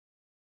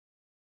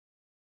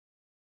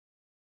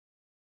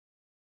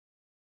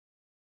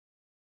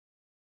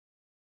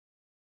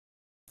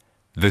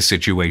The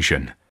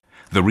situation.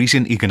 The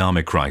recent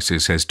economic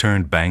crisis has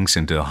turned banks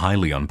into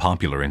highly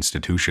unpopular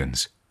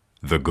institutions.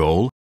 The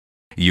goal?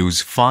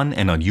 Use fun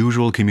and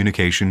unusual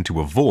communication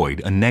to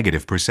avoid a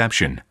negative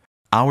perception.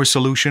 Our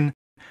solution?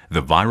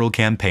 The viral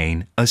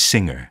campaign, A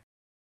Singer.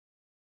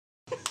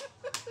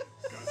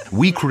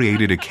 We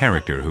created a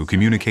character who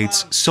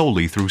communicates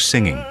solely through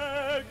singing.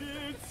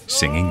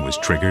 Singing was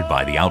triggered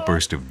by the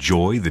outburst of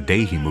joy the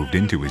day he moved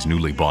into his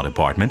newly bought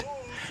apartment,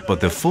 but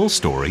the full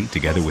story,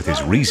 together with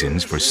his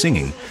reasons for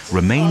singing,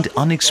 remained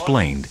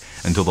unexplained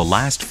until the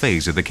last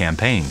phase of the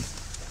campaign.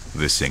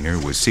 The singer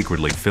was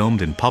secretly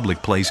filmed in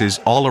public places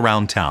all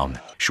around town.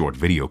 Short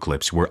video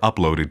clips were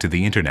uploaded to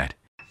the internet.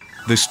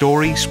 The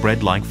story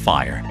spread like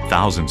fire.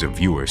 Thousands of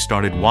viewers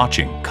started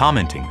watching,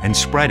 commenting, and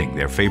spreading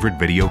their favorite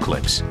video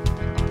clips.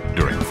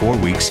 During 4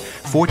 weeks,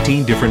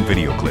 14 different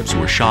video clips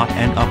were shot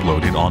and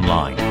uploaded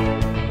online.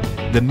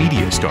 The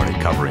media started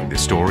covering the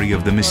story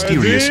of the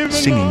mysterious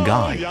singing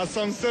guy.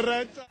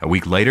 A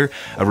week later,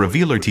 a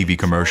Revealer TV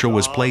commercial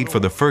was played for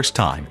the first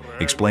time,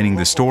 explaining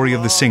the story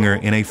of the singer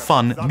in a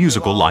fun,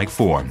 musical-like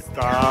form.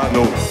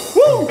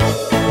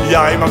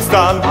 Ja imam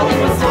stan,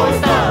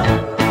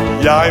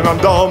 ja imam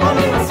dom,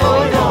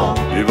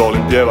 I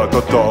volim pjevat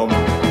o tom.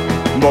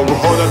 Mogu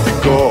hodati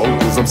ko,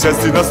 uzam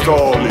sjesti na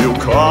stol I u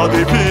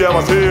kladi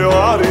pjevati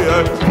arije.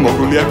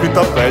 Mogu lijepit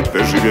tapete,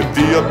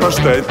 živjeti od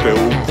paštete,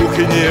 u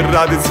kuhinji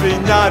radit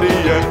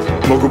svinjarije.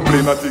 Mogu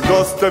primati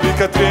goste,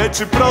 vikat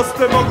riječi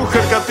proste, mogu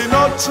hrkati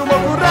noću,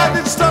 mogu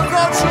radit šta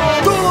hoću.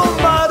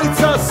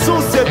 Tulumarica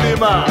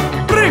susjedima,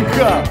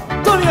 prika,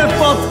 to nije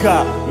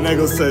fotka,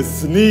 nego se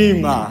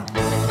snima.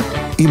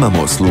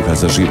 Imamo sluha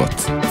za život.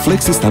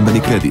 Flexi stambeni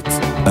kredit.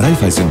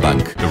 Raiffeisen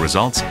Bank. The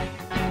results?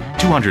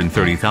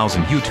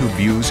 230,000 YouTube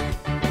views,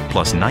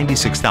 plus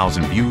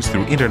 96,000 views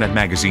through internet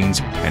magazines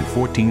and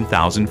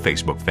 14,000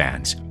 Facebook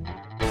fans.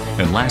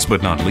 And last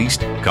but not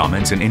least,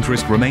 comments and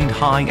interest remained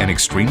high and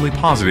extremely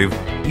positive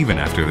even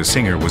after the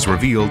singer was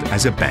revealed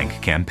as a bank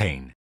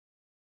campaign.